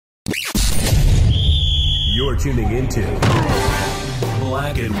You're tuning into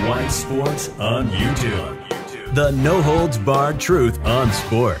Black and White Sports on YouTube. The no-holds-barred truth on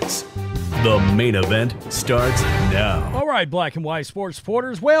sports. The main event starts now. All right, Black and White Sports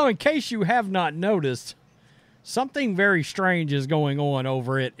supporters. Well, in case you have not noticed, something very strange is going on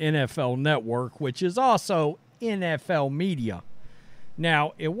over at NFL Network, which is also NFL Media.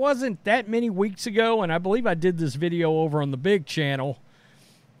 Now, it wasn't that many weeks ago, and I believe I did this video over on the big channel,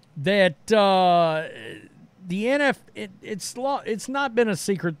 that the NFL, it's not been a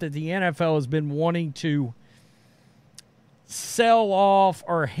secret that the NFL has been wanting to sell off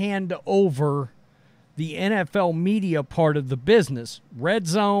or hand over the NFL media part of the business. Red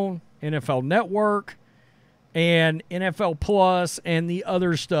Zone, NFL Network, and NFL Plus, and the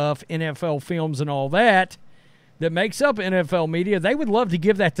other stuff, NFL Films and all that makes up NFL Media. They would love to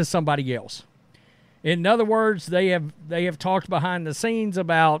give that to somebody else. In other words, they have talked behind the scenes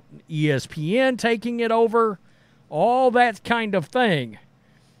about ESPN taking it over, all that kind of thing.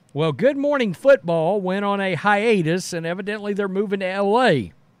 Well, Good Morning Football went on a hiatus, and evidently they're moving to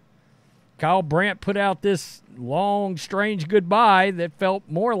L.A. Kyle Brandt put out this long, strange goodbye that felt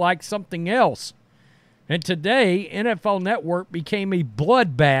more like something else. And today, NFL Network became a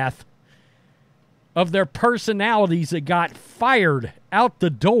bloodbath of their personalities that got fired out the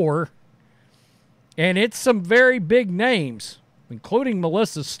door. And it's some very big names, including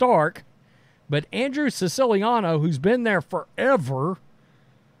Melissa Stark. But Andrew Siciliano, who's been there forever,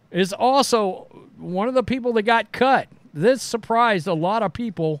 is also one of the people that got cut. This surprised a lot of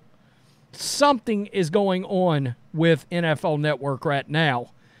people. Something is going on with NFL Network right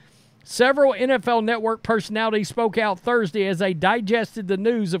now. Several NFL Network personalities spoke out Thursday as they digested the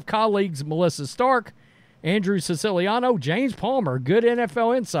news of colleagues Melissa Stark, Andrew Siciliano, James Palmer, good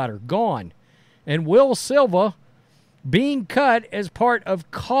NFL insider, gone, and Will Selva being cut as part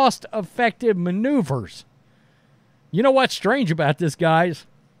of cost-effective maneuvers. You know what's strange about this, guys?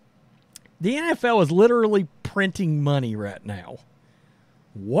 The NFL is literally printing money right now.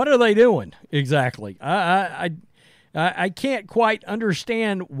 What are they doing exactly? I can't quite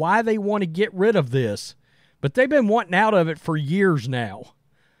understand why they want to get rid of this, but they've been wanting out of it for years now.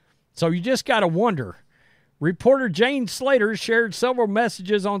 So you just got to wonder. Reporter Jane Slater shared several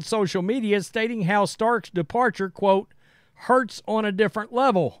messages on social media stating how Stark's departure, quote, hurts on a different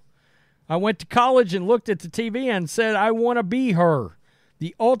level. I went to college and looked at the TV and said, I want to be her.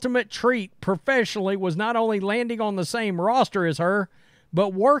 The ultimate treat professionally was not only landing on the same roster as her,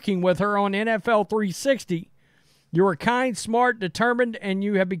 but working with her on NFL 360. You are kind, smart, determined, and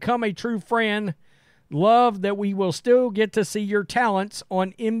you have become a true friend. Love that we will still get to see your talents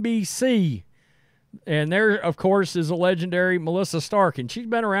on NBC. And there, of course, is a legendary Melissa Stark, and she's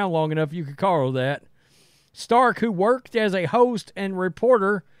been around long enough you could call her that. Stark, who worked as a host and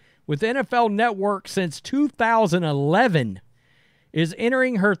reporter with NFL Network since 2011, is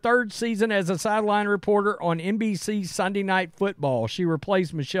entering her third season as a sideline reporter on NBC Sunday Night Football. She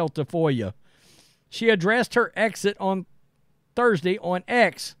replaced Michelle Tafoya. She addressed her exit on Thursday on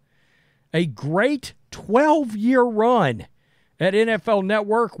X. A great 12-year run at NFL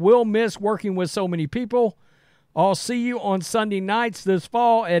Network. Will miss working with so many people. I'll see you on Sunday nights this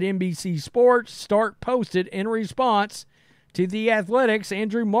fall at NBC Sports. Stark posted in response to The Athletic's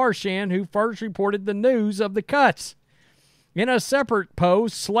Andrew Marchand, who first reported the news of the cuts. In a separate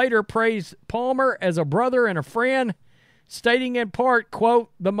post, Slater praised Palmer as a brother and a friend, stating in part, quote,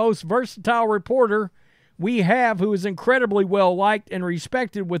 the most versatile reporter we have who is incredibly well-liked and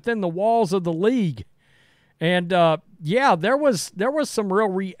respected within the walls of the league. And, yeah, there was some real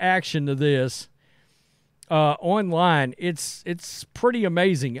reaction to this online. It's pretty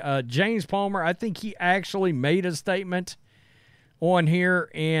amazing. James Palmer, I think he actually made a statement on here,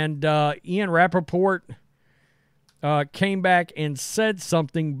 and Ian Rappaport came back and said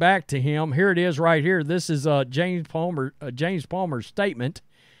something back to him. Here it is right here. This is James Palmer's statement.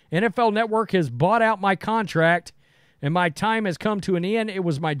 NFL Network has bought out my contract, and my time has come to an end. It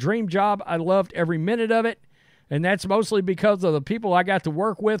was my dream job. I loved every minute of it, and that's mostly because of the people I got to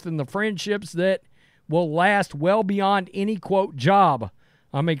work with and the friendships that will last well beyond any, quote, job.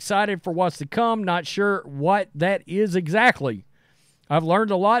 I'm excited for what's to come, not sure what that is exactly. I've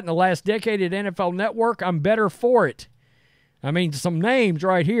learned a lot in the last decade at NFL Network. I'm better for it. I mean, some names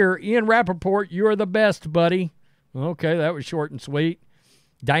right here. Ian Rappaport, you're the best, buddy. Okay, that was short and sweet.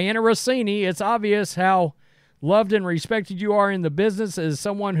 Diana Rossini, it's obvious how loved and respected you are in the business as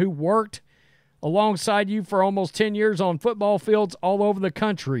someone who worked alongside you for almost 10 years on football fields all over the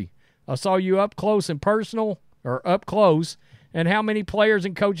country. I saw you up close, and how many players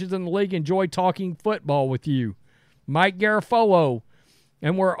and coaches in the league enjoy talking football with you. Mike Garafolo,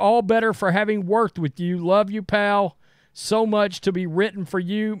 And we're all better for having worked with you. Love you, pal. So much to be written for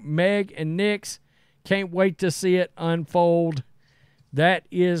you, Meg and Nix. Can't wait to see it unfold. That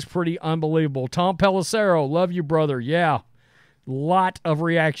is pretty unbelievable. Tom Pelissero, love you, brother. Yeah, a lot of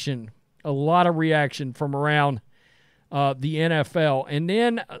reaction from around the NFL. And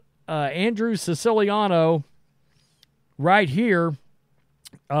then Andrew Siciliano right here,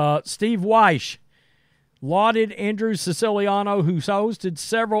 Steve Weish lauded Andrew Siciliano, who's hosted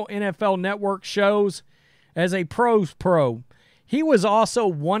several NFL Network shows as a pros pro. He was also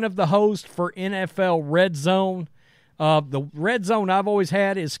one of the hosts for NFL Red Zone. The Red Zone I've always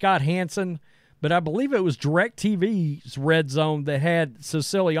had is Scott Hansen, but I believe it was DirecTV's Red Zone that had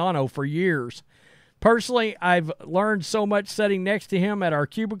Siciliano for years. Personally, I've learned so much sitting next to him at our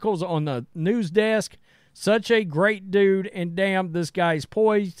cubicles on the news desk. Such a great dude, and damn, this guy's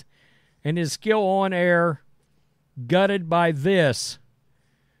poised and his skill on air. Gutted by this.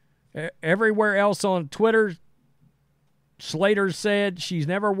 Everywhere else on Twitter, Slater said she's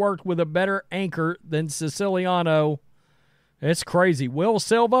never worked with a better anchor than Siciliano. It's crazy. Will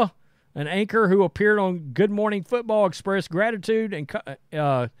Selva, an anchor who appeared on Good Morning Football, expressed gratitude and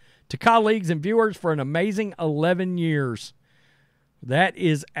to colleagues and viewers for an amazing 11 years. That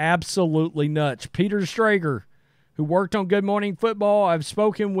is absolutely nuts. Peter Strager, who worked on Good Morning Football, I've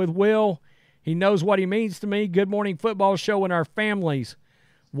spoken with Will. He knows what he means to me. Good Morning Football show and our families.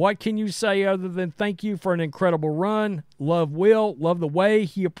 What can you say other than thank you for an incredible run? Love Will. Love the way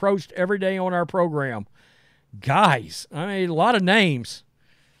he approached every day on our program. Guys, I mean, a lot of names.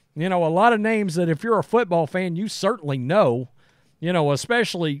 A lot of names that if you're a football fan, you certainly know.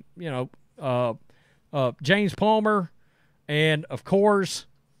 Especially, James Palmer and, of course,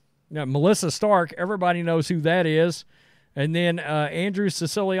 Melissa Stark. Everybody knows who that is. And then Andrew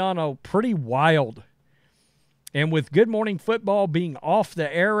Siciliano, pretty wild. And with Good Morning Football being off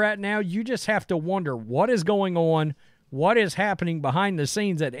the air right now, you just have to wonder what is going on, what is happening behind the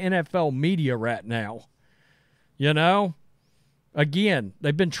scenes at NFL media right now. Again,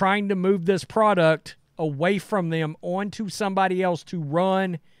 they've been trying to move this product away from them onto somebody else to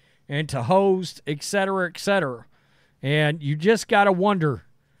run and to host, et cetera, et cetera. And you just got to wonder,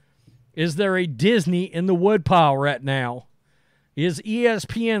 is there a Disney in the woodpile right now? Is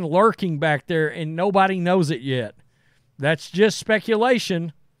ESPN lurking back there and nobody knows it yet? That's just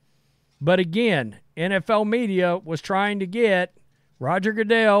speculation. But again, NFL media was trying to get, Roger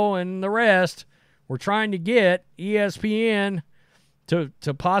Goodell and the rest were trying to get ESPN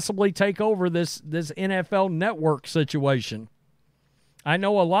to possibly take over this NFL network situation. I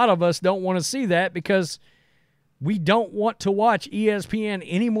know a lot of us don't want to see that because we don't want to watch ESPN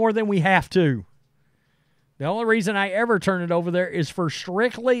any more than we have to. The only reason I ever turn it over there is for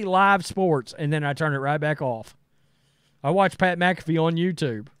strictly live sports, and then I turn it right back off. I watch Pat McAfee on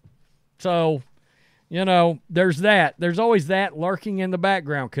YouTube. So, there's that. There's always that lurking in the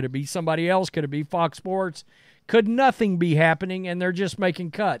background. Could it be somebody else? Could it be Fox Sports? Could nothing be happening and they're just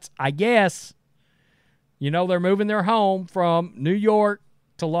making cuts? I guess. They're moving their home from New York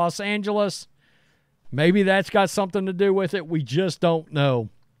to Los Angeles. Maybe that's got something to do with it. We just don't know.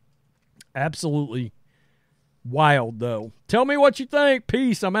 Absolutely wild, though. Tell me what you think.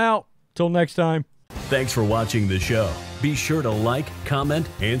 Peace. I'm out. Till next time. Thanks for watching the show. Be sure to like, comment,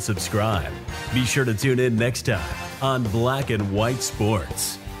 and subscribe. Be sure to tune in next time on Black and White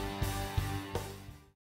Sports.